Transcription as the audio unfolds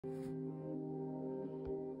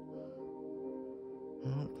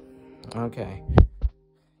Okay.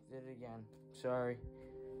 Did it again. Sorry.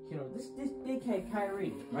 You know, this dickhead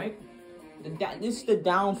Kyrie, right? This is the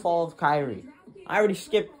downfall of Kyrie. I already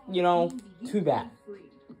skipped, too bad.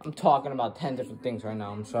 I'm talking about 10 different things right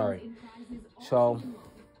now. I'm sorry. So,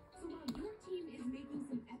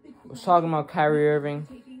 I was talking about Kyrie Irving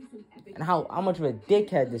and how much of a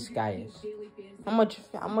dickhead this guy is. How much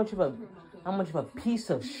of a piece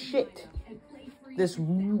of shit this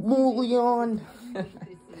Mulion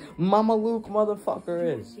Mama Luke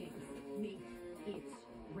motherfucker is.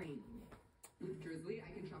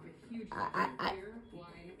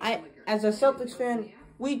 I as a Celtics fan,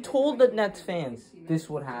 we told the Nets fans this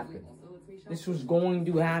would happen. This was going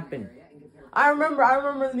to happen. I remember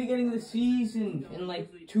in the beginning of the season in like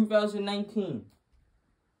 2019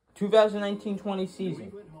 2020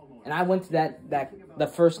 season, and I went to the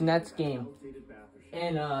first Nets game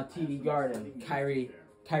in TD Garden. Kyrie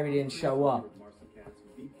didn't show up.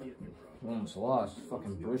 Almost lost.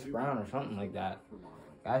 Fucking Bruce Brown or something like that.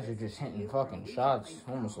 Guys are just hitting fucking shots.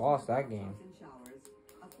 Almost lost that game.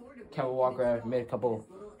 Kevin Walker made a couple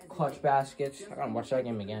clutch baskets. I gotta watch that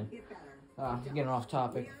game again. Getting off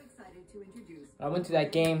topic. I went to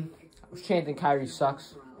that game. I was chanting Kyrie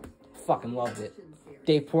sucks. Fucking loved it.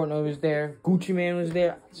 Dave Portnoy was there. Gucci Man was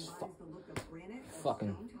there.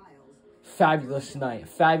 Fucking fabulous night.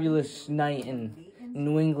 Fabulous night in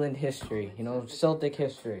New England history. Celtic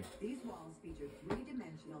history.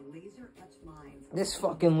 This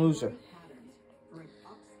fucking loser.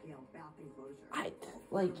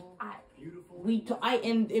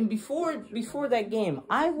 Before that game,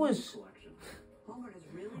 I was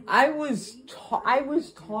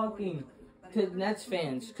talking to Nets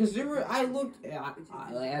fans because I looked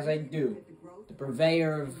as I do, the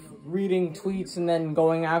purveyor of reading tweets and then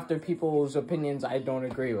going after people's opinions I don't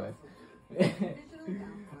agree with.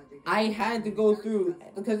 I had to go through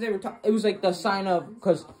because it was like the sign of,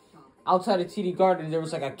 because outside of TD Garden there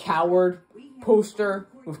was like a coward poster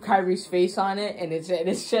with Kyrie's face on it, and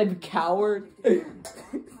it said coward.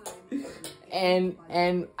 and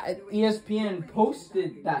ESPN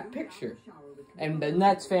posted that picture, and the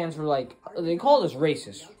Nets fans were like, they called us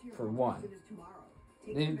racist for one.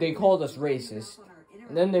 They called us racist,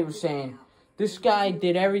 and then they were saying this guy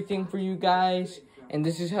did everything for you guys, and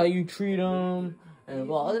this is how you treat him,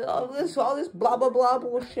 and all this blah blah blah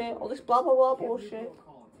bullshit, all this blah blah blah bullshit.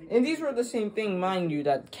 And these were the same thing, mind you,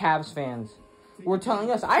 that Cavs fans were telling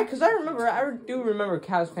us. I do remember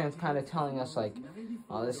Cavs fans kind of telling us, like,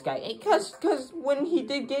 oh, this guy, because when he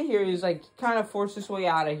did get here, he was like, kind of forced his way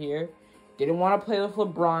out of here. Didn't want to play with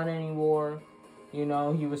LeBron anymore. He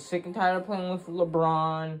was sick and tired of playing with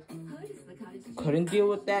LeBron. Couldn't deal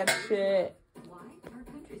with that shit. Why? Our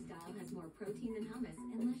country style has more protein than hummus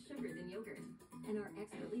and less sugar than yogurt. And our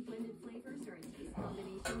expertly blended flavors are a taste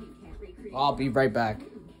combination you can't recreate. I'll be right back.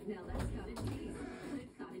 Now that's cottage cheese.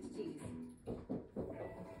 Cottage cheese.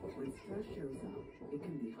 When stress shows up, it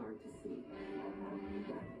can be hard to see.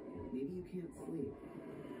 Maybe you can't sleep.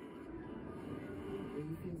 Or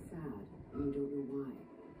you feel sad and you don't know why.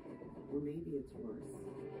 Or maybe it's worse.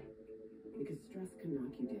 Because stress can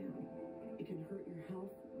knock you down. It can hurt your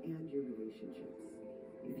health and your relationships.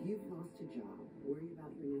 If you've lost a job, worry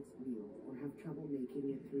about your next meal, or have trouble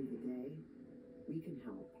making it through the day, we can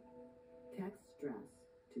help. Text STRESS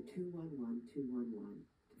to 211211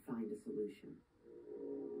 to find a solution.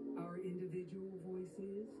 Our individual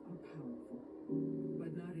voices are powerful,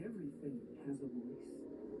 but not everything has a voice.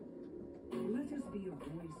 Let us be a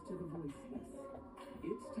voice to the voiceless.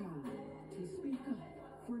 It's time to speak up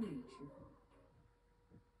for nature.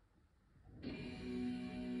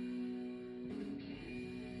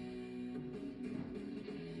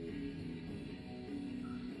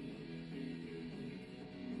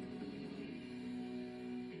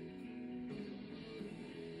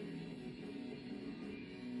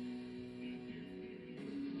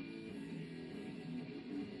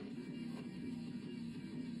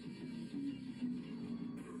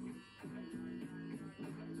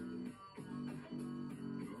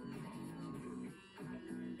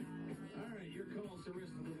 The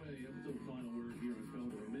rest of the way up to the final word here on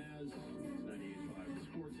Felder and Maz. 98.5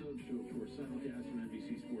 Sports Hub, show for simulcast from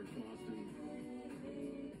NBC Sports Boston.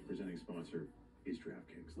 Presenting sponsor is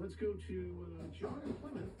DraftKings. Let's go to John in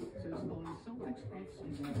Plymouth. Says on Celtics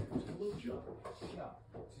off-season offers. Hello, John. Yeah,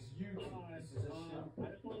 this is huge. I just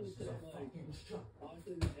wanted to say,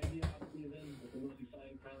 obviously the NBA off-season is the most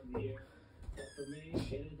exciting time of the year. But for me,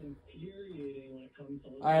 it is infuriating when it comes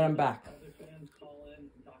to Alright, I'm back. other fans call in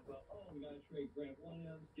and talk about, oh, we got to trade Grant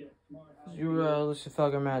Williams, get Smart. You listen to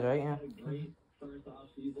Felger Mad, right? Yeah. Had a great first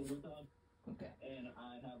off-season. Okay.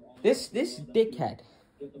 This dickhead,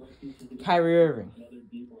 Kyrie Irving.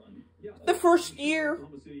 The first year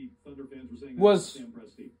was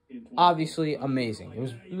obviously amazing.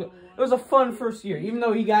 It was a fun first year, even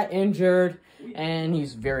though he got injured and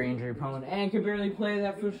he's very injury prone and could barely play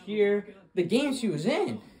that first year. The games he was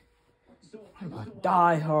in,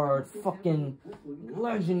 die-hard, fucking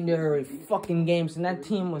legendary fucking games, and that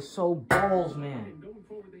team was so balls, man.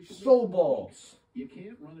 So balls. You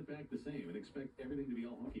can't run it back the same and expect everything to be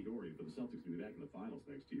all hunky-dory for the Celtics to be back in the finals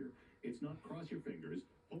next year. It's not cross your fingers,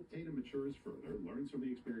 hope Tatum matures further, learns from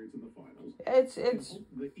the experience in the finals. It's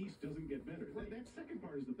the East doesn't get better. That second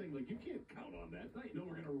part is the thing. Like, you can't count on that. No,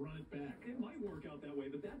 we're gonna run it back. It might work out that way,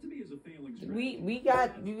 but that to me is a failing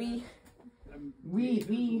strategy.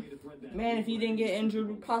 Man, if he didn't get injured,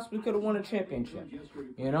 we possibly could have won a championship.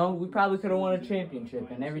 You know, we probably could have won a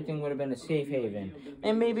championship, and everything would have been a safe haven.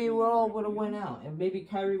 And maybe we all would have went out, and maybe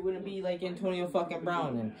Kyrie wouldn't be like Antonio fucking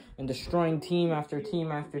Brown and destroying team after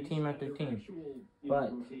team after team after team.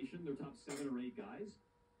 But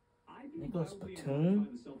Nicholas Batum,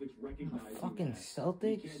 the fucking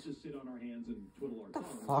Celtics. What the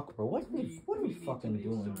fuck, bro? What are we fucking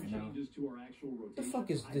doing right now? What the fuck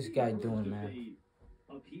is this guy doing, man?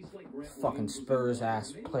 Fucking Spurs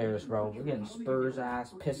ass players, bro. We're getting Spurs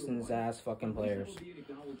ass, Pistons ass fucking players.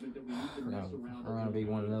 We're gonna be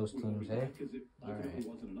one of those teams, eh?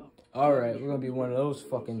 Alright, we're gonna be one of those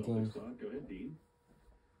fucking teams.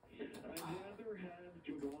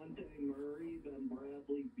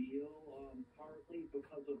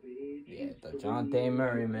 Yeah, DeJounte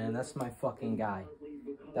Murray, man. That's my fucking guy.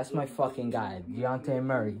 That's my fucking guy. DeJounte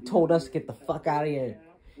Murray. He told us to get the fuck out of here.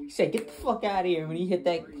 He said, get the fuck out of here when he hit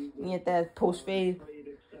that post fade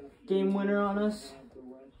game winner on us.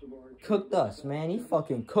 Cooked us, man. He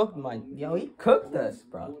fucking cooked he cooked us,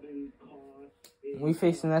 bro. When we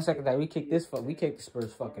faced him that second time, we kicked the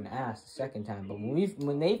Spurs fucking ass the second time. But when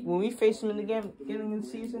we faced him in the game beginning of the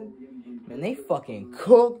season, man, they fucking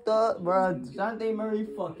cooked us, bro. DeJounte Murray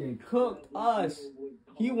fucking cooked us.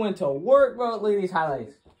 He went to work, bro. Look at these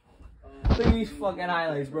highlights. Look at these fucking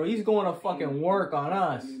highlights, bro. He's going to fucking work on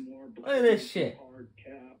us. Look at this shit.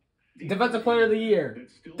 Defensive Player of the Year.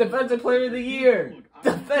 Defensive Player of the Year.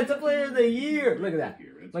 Defensive Player of the Year. Look at that.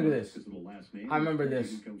 Look at this. I remember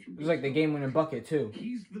this. It was like the game-winning bucket, too.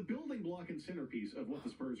 He's the building block and centerpiece of what the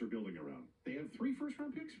Spurs are building around. They have 3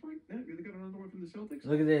 first-round picks, right? They got another one from the Celtics.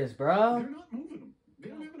 Look at this, bro. They're not moving them. They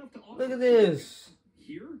don't have enough to offer. Look at this.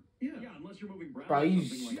 Here? Yeah, unless you're moving Brown. Bro,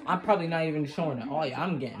 I'm probably not even showing it. Oh, yeah,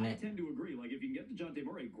 I'm getting it. I tend to agree. Like, if you can get DeJounte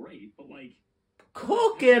Murray, great. But, like...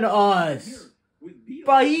 Cooking us.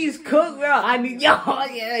 But he's cooked, bro.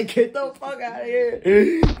 Yeah, get the fuck out of here.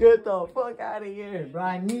 Get the fuck out of here, bro.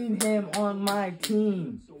 I need him on my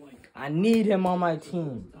team. I need him on my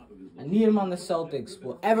team. I need him on the Celtics,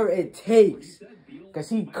 whatever it takes. Because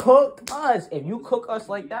he cooked us. If you cook us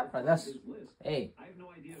like that, bro, that's... Hey.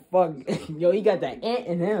 Fuck. Yo, he got that ant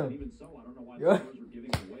in him.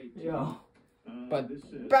 Yo. But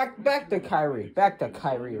back to Kyrie. Back to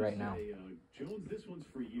Kyrie right now.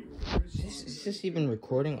 Is this even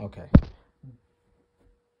recording? Okay.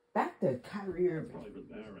 Back to Kyrie Irving.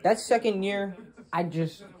 That second year, I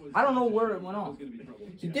don't know where it went off.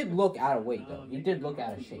 He did look out of weight, though. He did look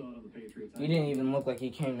out of shape. He didn't even look like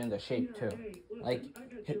he came into shape, too. Like,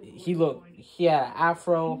 he had an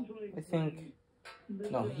afro, I think.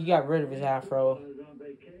 No, he got rid of his afro.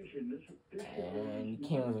 And he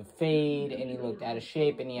came with a fade, and he looked out of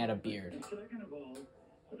shape, and he had a beard.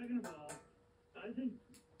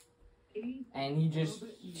 And he just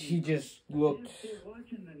looked...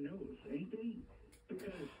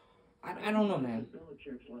 I don't know, man.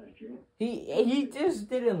 He just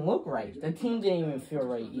didn't look right. The team didn't even feel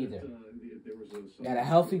right either. Got a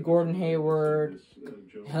healthy Gordon Hayward,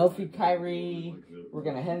 healthy Kyrie. We're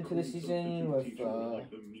gonna head into the season with,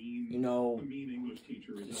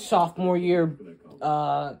 sophomore year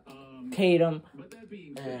Tatum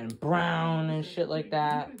and Brown and shit like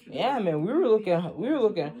that. Yeah, man, we were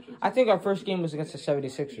looking. I think our first game was against the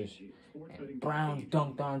 76ers. And Brown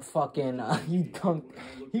dunked on fucking, he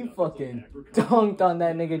fucking dunked on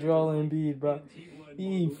that nigga Joel Embiid, bro.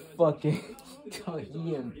 He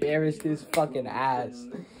embarrassed his fucking ass.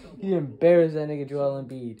 He embarrassed that nigga Joel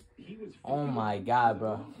Embiid. Oh my god,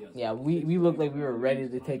 bro. Yeah, we looked like we were ready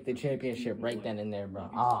to take the championship right then and there, bro.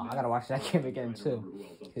 Oh, I gotta watch that game again, too.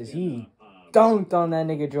 Because he dunked on that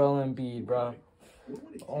nigga Joel Embiid, bro.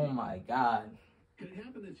 Oh my god.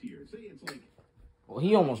 Well,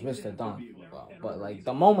 he almost missed a dunk, bro. But, like,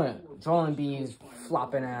 the moment Joel Embiid's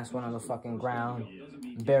flopping ass went on the fucking ground,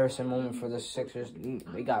 embarrassing moment for the Sixers,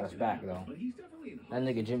 they got us back, though. That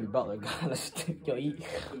nigga Jimmy Butler got a stick. Yo,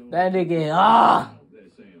 that nigga,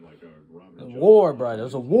 war, bro.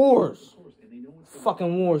 Those are wars.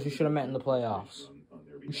 Fucking wars. You should have met in the playoffs.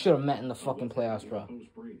 You should have met in the fucking playoffs, bro.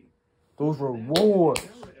 Those were wars.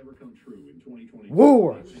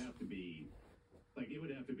 Wars. It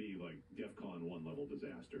would have to be like DEFCON 1 level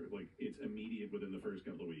disaster. Like, it's immediate within the first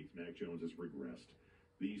couple of weeks. Mac Jones has regressed.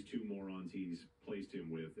 These two morons he's placed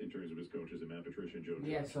him with in terms of his coaches, and Matt Patricia and Joe Judge.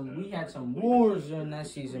 We had some wars during that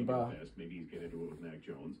season, bro. Maybe he's getting into it with Mac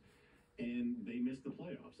Jones. And they missed the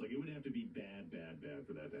playoffs. Like, it would have to be bad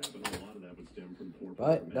for that to happen. A lot of that would stem from poor.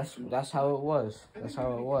 But that's how it was. That's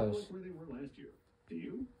how it was. Where they were last year. Do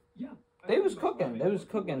you? Yeah. They was cooking. They was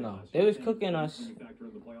cooking, though. They was cooking us.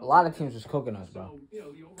 A lot of teams was cooking us, bro.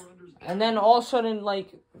 And then all of a sudden,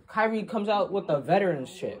 like, Kyrie comes out with the veteran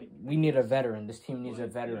shit. We need a veteran. This team needs a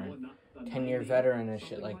veteran. 10-year veteran and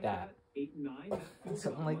shit like that.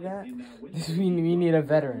 Something like that. We need a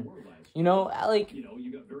veteran. You know, like,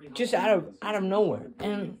 just out of nowhere.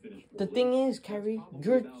 And the thing is, Kyrie,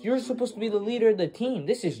 you're supposed to be the leader of the team.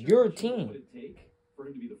 This is your team.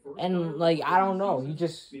 And, like, I don't know.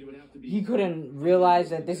 He couldn't realize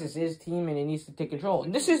that this is his team and he needs to take control.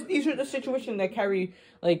 And these are the situations that Kyrie,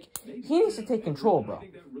 like, he needs to take control, bro.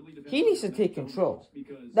 He needs to take control.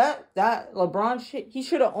 That LeBron shit, he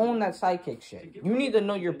should have owned that sidekick shit. You need to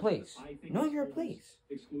know your place. Know your place.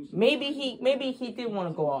 Maybe he did want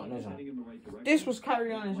to go out on his own. This was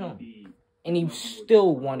Kyrie on his own. And he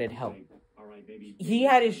still wanted help. He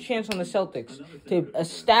had his chance on the Celtics to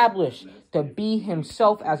establish, to be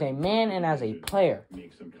himself as a man and as a player.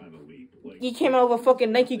 He came out with a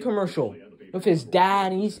fucking Nike commercial with his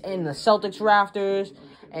dad. He's in the Celtics rafters,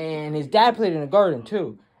 and his dad played in the Garden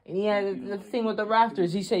too. And he had the thing with the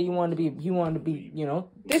rafters. He said he wanted to be, you know.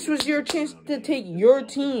 This was your chance to take your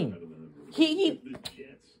team.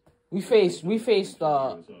 We faced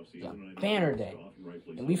Banner Day,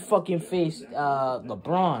 and we fucking faced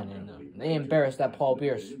LeBron, and they embarrassed that Paul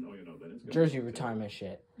Pierce jersey retirement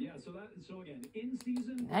shit.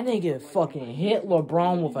 That nigga fucking hit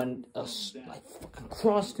LeBron with like fucking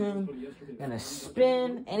crossed him and a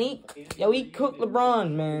spin, and he cooked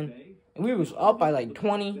LeBron, man. And we was up by like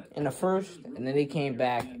 20 in the first, and then they came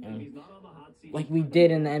back, and like we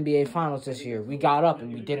did in the NBA Finals this year, we got up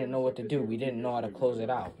and we didn't know what to do. We didn't know how to close it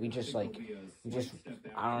out. I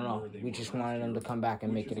don't know. We just wanted them to come back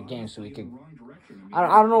and make it a game so we could. I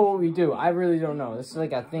don't know what we do. I really don't know. This is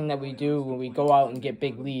like a thing that we do when we go out and get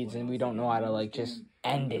big leads and we don't know how to like just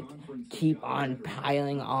end it. Keep on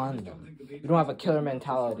piling on them. We don't have a killer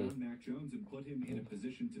mentality.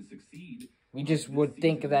 We just would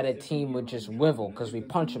think that a team would just wivel because we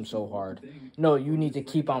punch them so hard. No, you need to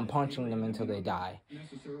keep on punching them until they die.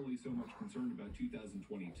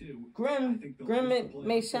 Grim it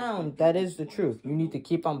may sound, that is the truth. You need to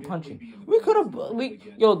keep on punching.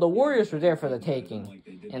 The Warriors were there for the taking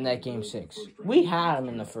in that Game 6. We had them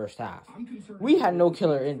in the first half. We had no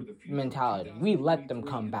killer mentality. We let them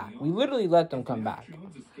come back. We literally let them come back.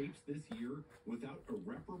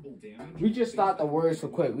 We just thought the Warriors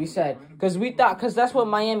would quit. We said, because that's what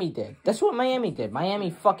Miami did. Miami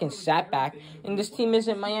fucking sat back, and this team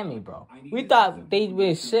isn't Miami, bro. We thought they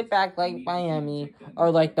would sit back like Miami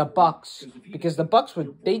or like the Bucks, because the Bucks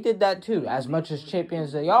they did that too. As much as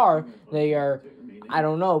champions they are, I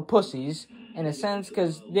don't know, pussies in a sense,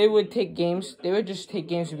 because they would take games. They would just take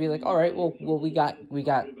games to be like, all right, well, we got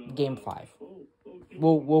Game 5.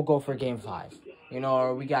 We'll go for Game 5. You know,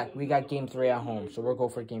 or we got Game 3 at home, so we'll go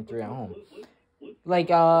for Game 3 at home. Like,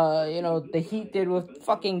 the Heat did with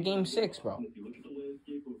fucking Game 6, bro.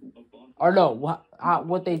 Or no,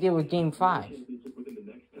 what they did with Game 5.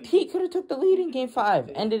 Heat could have took the lead in Game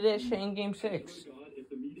 5, ended that shit in Game 6.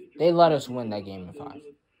 They let us win that game in 5.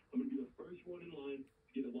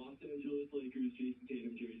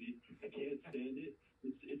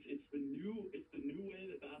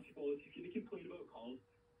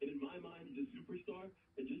 And in my mind, he's a superstar.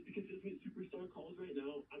 And just because he doesn't get superstar calls right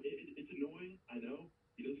now, it's annoying. I know.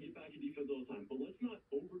 He doesn't get back in defense all the time. But let's not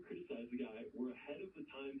over-criticize the guy. We're ahead of the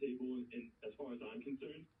timetable, and as far as I'm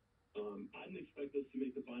concerned. I didn't expect us to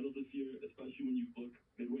make the finals this year, especially when you look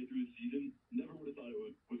midway through the season. Never would have thought it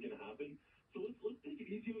was going to happen. So let's take it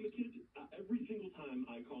easy on the kids. Every single time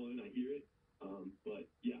I call in, I hear it. But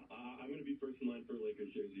yeah, I'm going to be first in line for a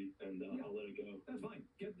Lakers jersey, and I'll let it go. That's fine.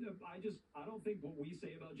 I don't think what we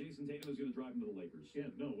say about Jason Tatum is going to drive him to the Lakers.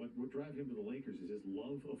 Yeah, no. What drive him to the Lakers is his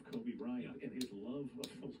love of Kobe Bryant and his love of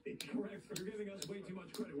the Lakers. Correct. You're giving us way too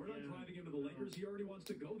much credit. We're not driving him to the Lakers. He already wants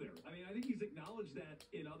to go there. I mean, I think he's acknowledged that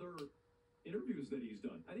in other interviews that he's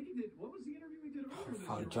done. I think he did. What was the interview he did earlier this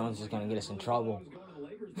year? Jones is going to get us in trouble.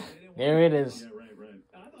 Here it is. Yeah, right.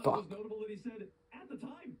 I thought Fuck. it was notable that he said at the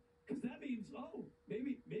time, because that means,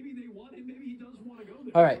 maybe they want him, maybe he does want to go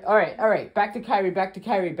there. All right. Back to Kyrie.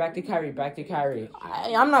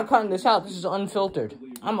 I'm not cutting this out. This is unfiltered.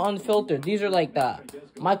 I'm unfiltered. These are like the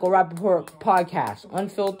Michael Rappaport podcast.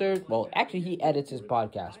 Unfiltered. Well, actually, he edits his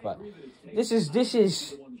podcast, but this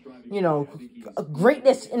is, you know,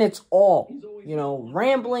 greatness in its all. You know,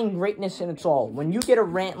 rambling greatness in its all. When you get a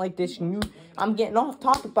rant like this, and I'm getting off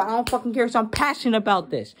topic, but I don't fucking care because I'm passionate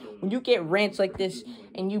about this. When you get rants like this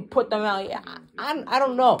and you put them out, I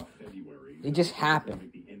don't know. They just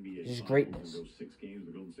happen. It's just greatness. Those 6 games,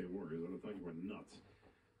 the Golden State Warriors, I thought you were nuts.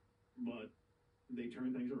 But they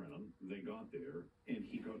turned things around. They got there, and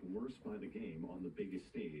he got worse by the game on the biggest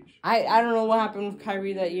stage. I don't know what happened with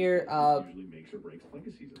Kyrie that year. Usually makes or breaks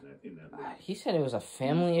legacies in that league. He said it was a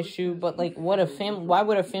family issue, but like, why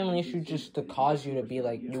would a family issue just to cause you to be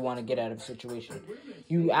like, you want to get out of a situation?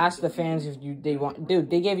 You ask the fans if they want, dude,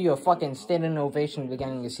 they gave you a fucking standing ovation at the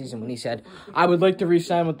beginning of the season when he said, I would like to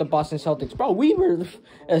re-sign with the Boston Celtics. Bro, we were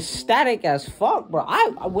ecstatic as fuck, bro.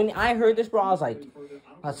 When I heard this, bro, I was like,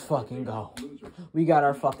 let's fucking go. We got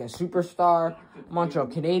our fucking superstar, Montreal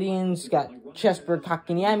Canadiens, got Jesper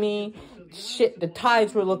Kotkaniemi. Shit, the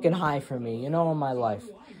tides were looking high for me, you know, in my life.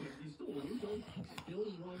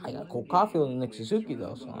 I got Cole Caulfield and Nick Suzuki,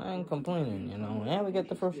 though, so I ain't complaining, you know. And we get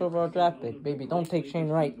the first overall draft pick, baby. Don't take Shane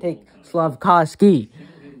Wright, take Slavkovsky.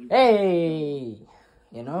 Hey!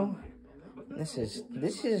 You know? This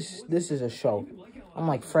is a show. I'm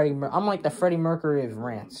like the Freddie Mercury of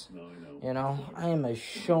rants. You know? I am a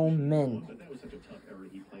showman. But that was such a tough era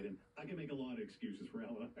he played in. I can make a lot of excuses for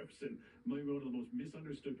Allen Iverson. Maybe one of the most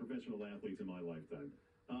misunderstood professional athletes in my lifetime.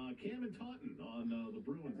 Cam and Taunton on the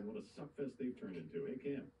Bruins, and what a suckfest they've turned into. Hey,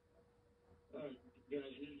 Cam. Guys,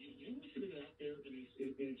 you were sitting out there, and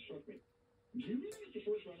it struck me. Do you realize the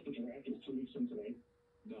first round of the draft is 2 weeks from today?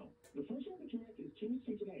 No. The first round of the draft is 2 weeks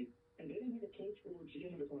from tonight, and they don't have a coach or a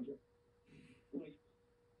GM in the contract. Like,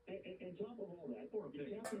 and top of all that, your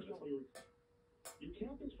captain's probably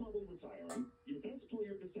retiring. Your best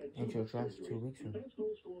player just had Angel draft 2 weeks Your from best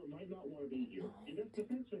goal scorer might not want to be here. Your best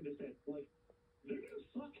defenseman just said, like, they're going to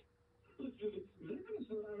suck. They're going to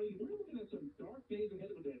suck. I mean, we're looking at some dark days ahead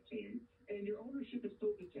with that team, and your ownership is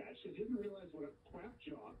still detached. They didn't realize what a crap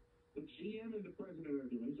job the GM and the president are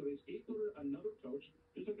doing, so they scapegoated another coach,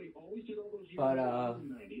 just like they always did all those years But, in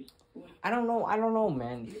the 90s. I don't know,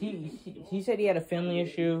 man. He said he had a family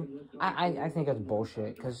issue. I think that's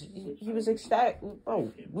bullshit, because he was ecstatic.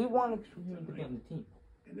 Bro, we wanted him to be on the team.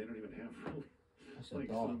 And they don't even have really, That's a like,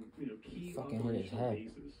 dog. some, key Fucking hit his operational head.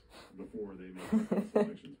 bases before they make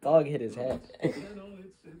selections. Dog hit his head. Yeah, no,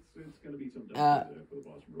 it's going to be some done for the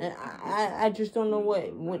Boston And Bruins. I just don't know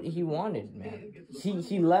what he wanted, man.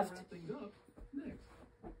 He left. Wrap things up next.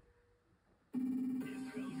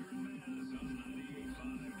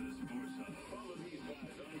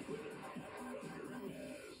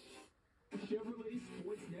 Chevrolet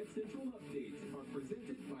Sportsnet Central updates are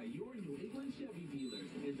presented by your New England Chevy dealers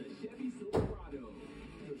and the Chevy Silverado,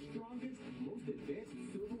 the strongest, most advanced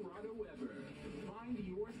Silverado ever. Find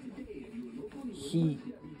yours today at your local New England Chevy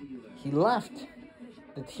dealer. He left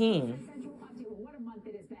the team. What a month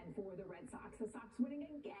it has been for the Red Sox. The Sox winning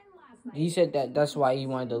again last night. He said that's why he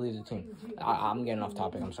wanted to leave the team. I'm getting off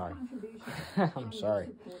topic. I'm sorry. I'm sorry.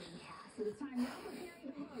 So it's time now for Carry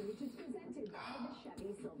the Road, which is presented by the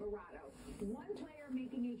Chevy Silverado. One player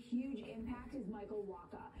making a huge impact is Michael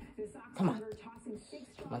Walker. The Sox Come on. are tossing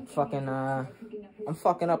 6 strong Like fucking I'm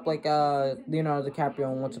fucking up like Leonardo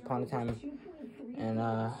DiCaprio in Once Upon a Time in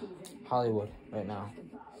Hollywood right now.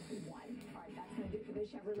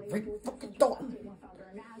 Rick fucking Dalton.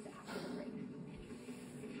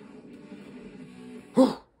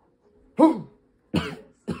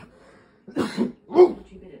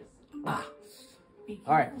 All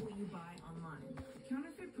right.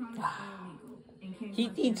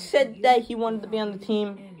 He said that he wanted to be on the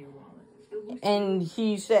team, and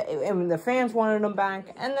he said, and the fans wanted him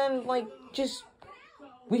back, and then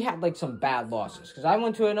we had like some bad losses. Because I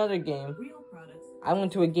went to another game. I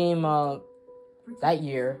went to a game that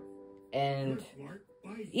year, and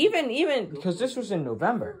even because this was in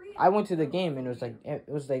November, I went to the game, and it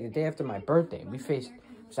was like the day after my birthday.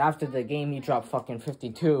 So after the game, he dropped fucking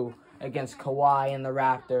 52 against Kawhi and the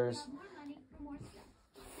Raptors.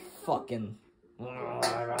 Fucking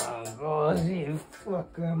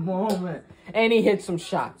fucking moment. And he hit some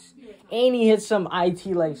shots. And he hit some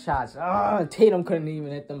IT-like shots. Tatum couldn't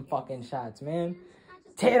even hit them fucking shots, man.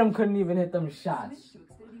 Tatum couldn't even hit them shots.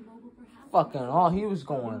 Fucking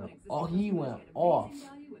he went off.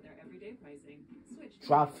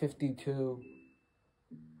 Dropped 52.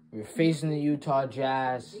 We were facing the Utah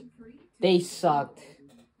Jazz. They sucked.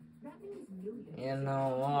 You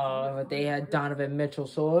know, but they had Donovan Mitchell,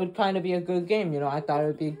 so it would kind of be a good game. You know, I thought it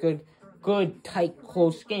would be a good, tight,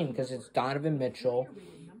 close game because it's Donovan Mitchell.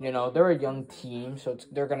 You know, they're a young team, so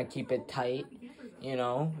they're going to keep it tight. You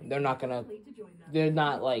know, they're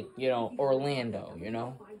not like, you know, Orlando, you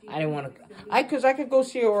know. I didn't want to, because I could go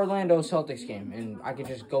see an Orlando Celtics game, and I could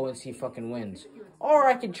just go and see fucking wins. Or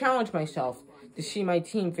I could challenge myself to see my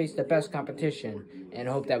team face the best competition and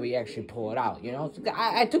hope that we actually pull it out, you know.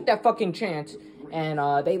 I took that fucking chance, and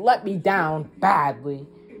they let me down badly.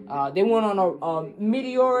 They went on a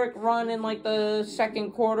meteoric run in, like, the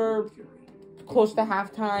second quarter, close to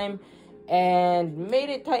halftime, and made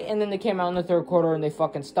it tight, and then they came out in the third quarter, and they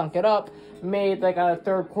fucking stunk it up, made, like, a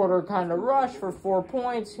third quarter kind of rush for 4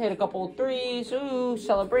 points, hit a couple of threes, ooh,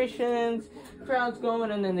 celebrations, crowd's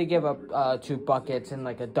going, and then they give up 2 buckets and,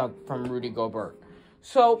 like, a dunk from Rudy Gobert.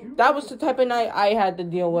 So, that was the type of night I had to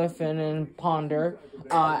deal with and ponder.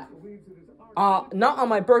 Not on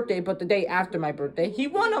my birthday, but the day after my birthday. He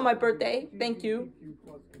won on my birthday. Thank you.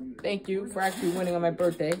 Thank you for actually winning on my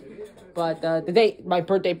birthday. But the day, my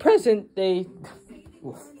birthday present,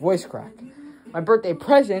 voice crack. My birthday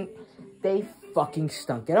present, they fucking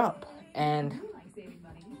stunk it up. And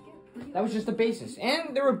that was just the basis.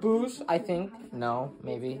 And there were boos, I think. No,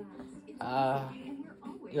 maybe. No,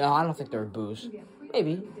 I don't think there were boos.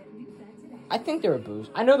 Maybe. I think there were boos.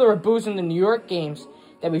 I know there were boos in the New York games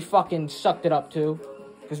that we fucking sucked it up to.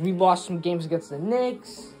 Because we lost some games against the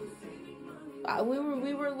Knicks.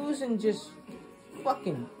 We were losing just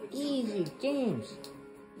fucking easy games.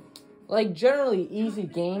 Like, generally easy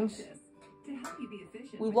games,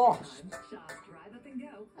 we lost.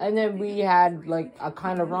 And then we had, like, a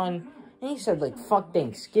kind of run, and he said, like, fuck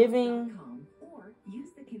Thanksgiving.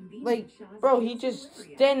 Like, bro,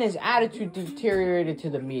 then his attitude deteriorated to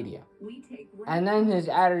the media. And then his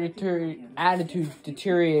attitude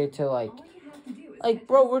deteriorated to, like,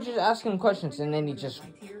 bro, we're just asking questions, and then he just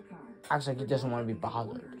acts like he doesn't want to be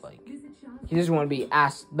bothered. Like, he doesn't want to be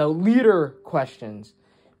asked the leader questions.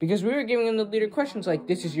 Because we were giving him the leader questions like,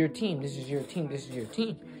 this is your team, this is your team, this is your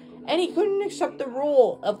team. And he couldn't accept the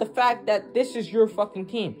role of the fact that this is your fucking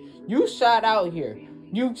team. You sat out here.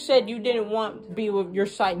 You said you didn't want to be with your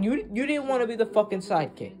side. You didn't want to be the fucking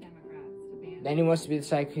sidekick. Then he wants to be the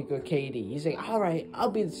sidekick with KD. He's like, all right,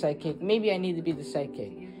 I'll be the sidekick. Maybe I need to be the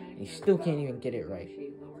sidekick. And he still can't even get it right.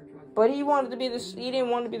 But he wanted to be he didn't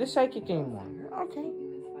want to be the sidekick anymore. Okay,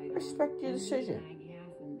 respect your decision.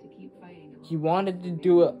 He wanted to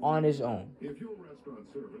do it on his own.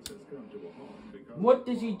 What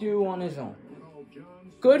does he do on his own?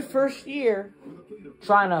 Good first year,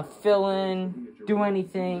 trying to fill in, do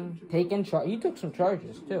anything, taking charge. He took some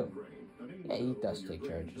charges too. Yeah, he does take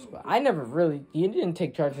charges, but he didn't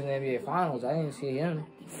take charge in the NBA Finals. I didn't see him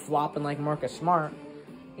flopping like Marcus Smart.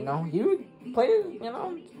 You know, he would play, you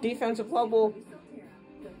know, defensive level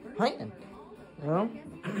heightened, you know.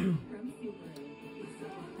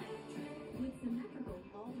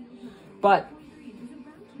 But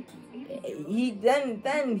he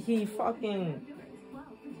he fucking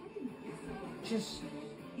just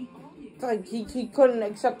like he couldn't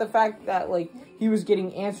accept the fact that like he was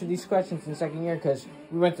getting answered these questions in the second year because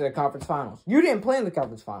we went to the conference finals. You didn't play in the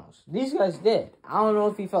conference finals. These guys did. I don't know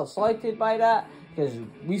if he felt slighted by that because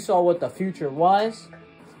we saw what the future was,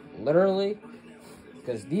 literally.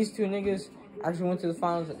 Because these two niggas actually went to the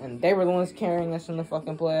finals and they were the ones carrying us in the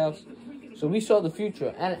fucking playoffs. So we saw the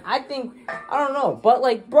future. And I think, I don't know, but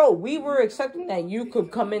like, bro, we were accepting that you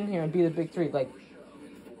could come in here and be the big three. Like,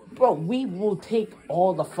 bro, we will take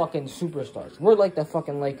all the fucking superstars. We're like the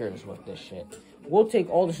fucking Lakers with this shit. We'll take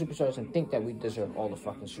all the superstars and think that we deserve all the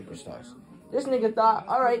fucking superstars. This nigga thought,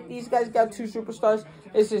 alright, these guys got 2 superstars.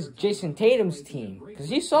 This is Jason Tatum's team. Because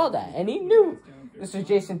he saw that and he knew this is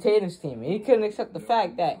Jason Tatum's team. And he couldn't accept the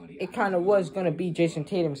fact that it kind of was going to be Jason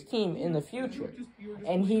Tatum's team in the future.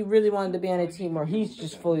 And he really wanted to be on a team where he's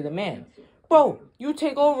just fully the man. Bro, you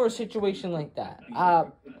take over a situation like that.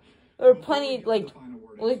 There are plenty,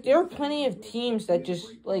 there are plenty of teams that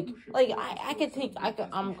just, I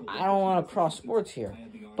don't want to cross sports here.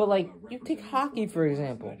 But, like, you take hockey, for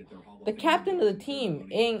example. The captain of the team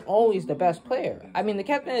ain't always the best player. I mean, the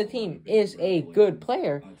captain of the team is a good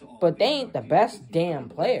player, but they ain't the best damn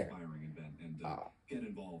player.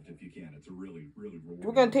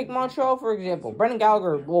 We're going to take Montreal, for example. Brendan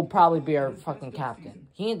Gallagher will probably be our fucking captain.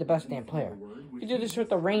 He ain't the best damn player. You do this with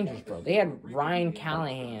the Rangers, bro. They had Ryan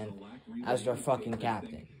Callahan as their fucking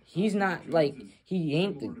captain. He's not,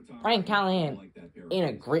 Ryan Callahan ain't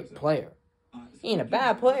a great player. He ain't a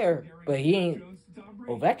bad player, but he ain't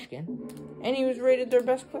Ovechkin, and he was rated their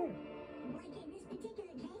best player.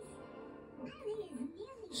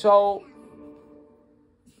 So,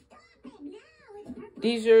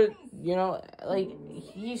 these are, you know, like,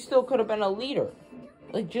 he still could have been a leader.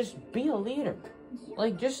 Like, just be a leader.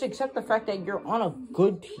 Like, just accept the fact that you're on a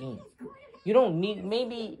good team. You don't need,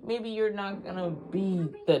 maybe you're not going to be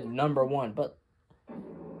the number one, but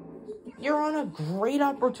you're on a great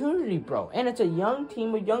opportunity, bro. And it's a young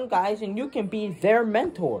team with young guys, and you can be their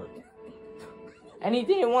mentor. And he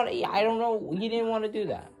didn't want to, I don't know, he didn't want to do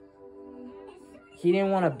that. He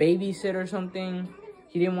didn't want to babysit or something.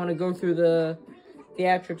 He didn't want to go through the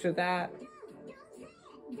theatrics of that.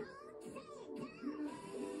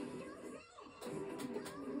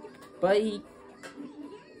 But he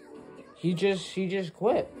just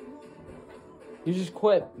quit. He just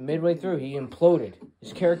quit midway through. He imploded.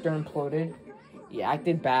 His character imploded. He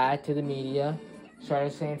acted bad to the media.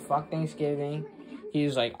 Started saying fuck Thanksgiving. He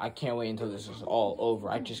was like, I can't wait until this is all over.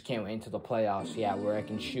 I just can't wait until the playoffs. Yeah, where I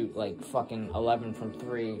can shoot like fucking 11 from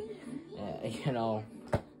 3. You know.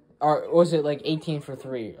 Or was it like 18 for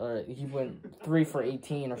 3? Or he went 3 for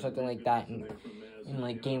 18 or something like that in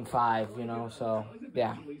like game 5, you know. So,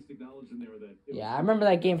 yeah. Yeah, I remember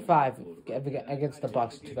that game 5 against the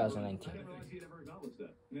Bucks in 2019.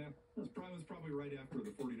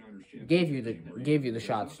 Gave you the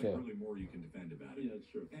shots too.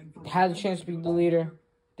 Had the chance to be the leader.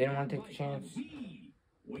 Didn't want to take the chance. Then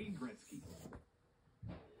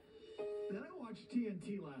I watched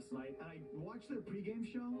TNT last night, and I watched their pregame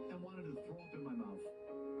show and wanted to throw up in my mouth.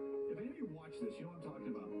 If any of you watch this, you know what I'm talking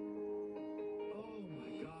about. Oh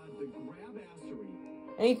my God, the grab-assery.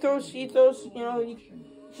 And he throws, you know,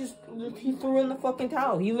 he threw in the fucking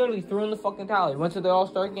towel. He literally threw in the fucking towel. He went to the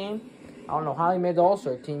All-Star game. I don't know how he made the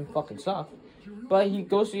All-Star team. Fucking sucked. But he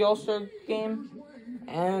goes to the All-Star game,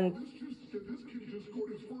 and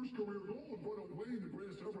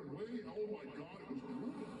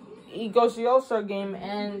he goes to the All-Star game,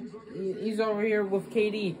 and he's over here with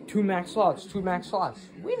KD. 2 max slots.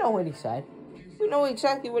 We know what he said. We know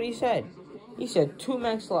exactly what he said. He said 2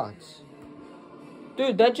 max slots.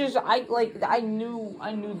 Dude, that just, I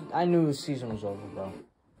knew his season was over, bro.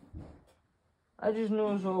 I just knew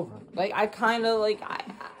it was over. Like, I kind of,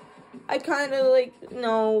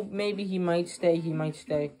 no, maybe he might stay.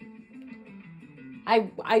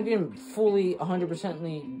 I didn't fully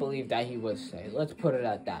 100% believe that he would stay. Let's put it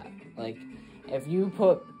at that. Like, if you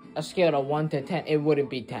put a scale of 1 to 10, it wouldn't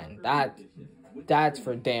be 10. That's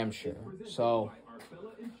for damn sure. So,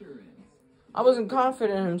 I wasn't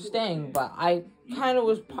confident in him staying, but I kind of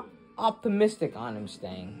was optimistic on him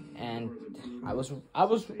staying, and I was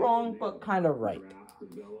wrong, but kind of right,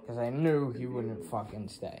 because I knew he wouldn't fucking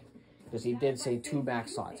stay, because he did say 2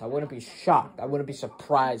 max slots. I wouldn't be shocked. I wouldn't be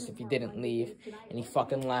surprised if he didn't leave, and he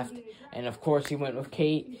fucking left. And of course, he went with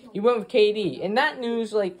KD. And that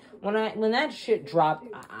news, like, when that shit dropped,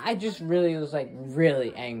 I just really was like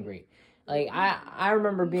really angry. Like, I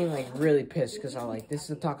remember being, like, really pissed, because I'm like, this is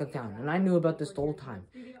the talk of town. And I knew about this the whole time,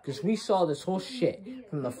 because we saw this whole shit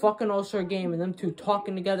from the fucking All-Star game, and them two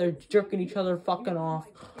talking together, jerking each other fucking off,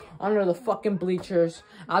 under the fucking bleachers,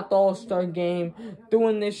 at the All-Star game,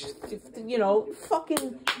 doing this, you know,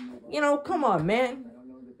 fucking, you know, come on, man.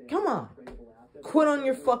 Come on. Quit on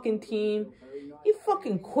your fucking team. He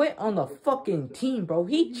fucking quit on the fucking team, bro.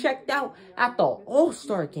 He checked out at the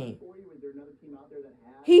All-Star game.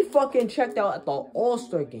 He fucking checked out at the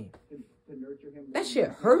All-Star game. That shit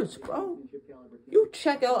hurts, bro. You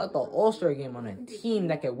check out at the All-Star game on a team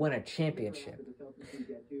that can win a championship.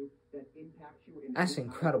 That's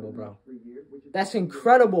incredible, bro. That's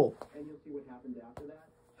incredible.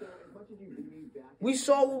 We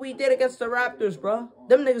saw what we did against the Raptors, bro.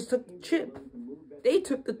 Them niggas took the chip. They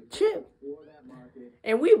took the chip.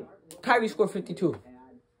 And Kyrie scored 52.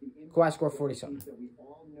 Kawhi scored 40-something.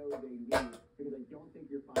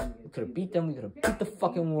 We could have beat them. We could have beat the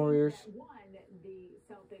fucking Warriors.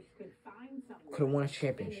 Could have won a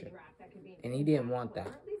championship. And he didn't want that.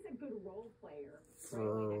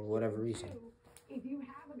 For whatever reason.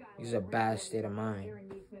 He's a bad state of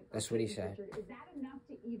mind. That's what he said. Is that enough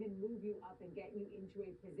to even move you up and get you into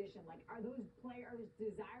a position? Like, are those players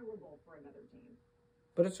desirable for another team?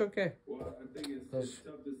 But it's okay. Well, I think it's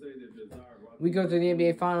tough to say they're desirable. We go to the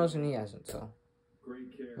NBA Finals and he hasn't, so.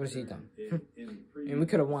 What has he done? And we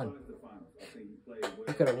could have won.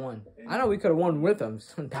 We could have won. I know we could have won with him.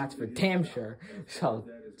 So that's for damn sure. So,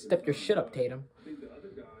 step your shit up, Tatum. I think the other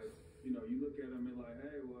guys, you know, you look at them and like,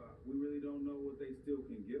 hey, well, we really don't know what they still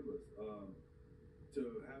can give us.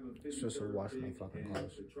 To have a Supposed to wash my fucking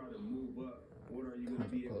clothes. To try to move up, what are you going to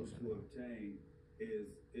be able to obtain is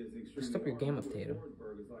extremely Step your game up, hard. Tatum.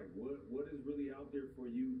 Forsberg is like, what is really out there for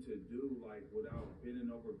you to do, like without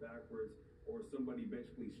bending over backwards or somebody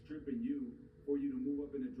basically stripping you for you to move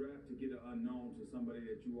up in the draft to get an unknown to somebody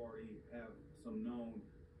that you already have some known,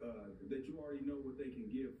 that you already know what they can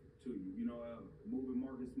give to you. You know, moving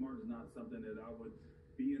Marcus Smart is not something that I would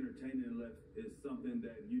be entertaining unless it's something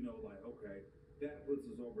that, you know, like, okay, that puts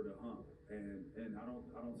us over the hump. And I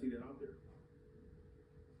don't see that out there.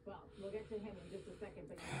 Well, we'll get to him in just a second,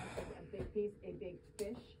 but you mentioned a big piece, a big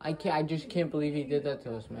fish. I just can't believe he did that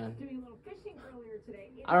to us, man. Doing a little fishing earlier today.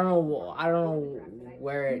 I don't know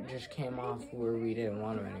where it just came off where we didn't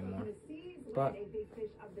want him anymore. But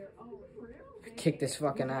kick this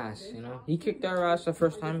fucking ass, you know. He kicked our ass the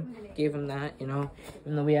first time, gave him that, you know.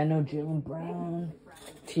 Even though we had no Jaylen Brown,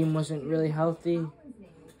 team wasn't really healthy,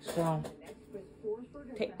 so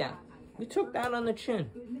take that. We took that on the chin.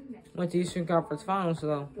 Went to Eastern Conference Finals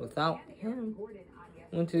though without him.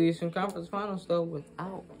 Went to the Eastern Conference Finals though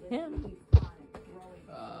without him.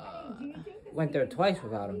 Went there twice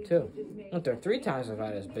without him too. Went there 3 times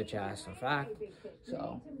without his bitch ass, in fact.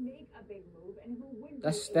 So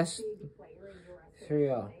that's 3-0.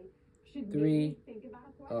 3-0. 3-0.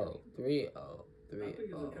 3-0.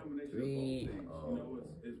 3-0.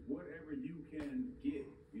 It's whatever you can get.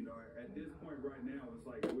 You know, at this point right now, it's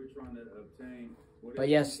like we're trying to obtain. But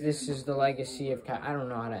yes, this is the legacy of I don't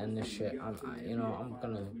know how to end this shit. I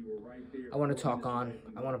want to talk on.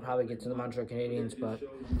 I want to probably get to the Montreal Canadiens, but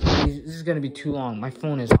this is going to be too long. My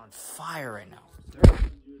phone is on fire right now.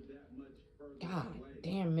 God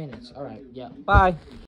damn minutes. All right, yeah. Bye.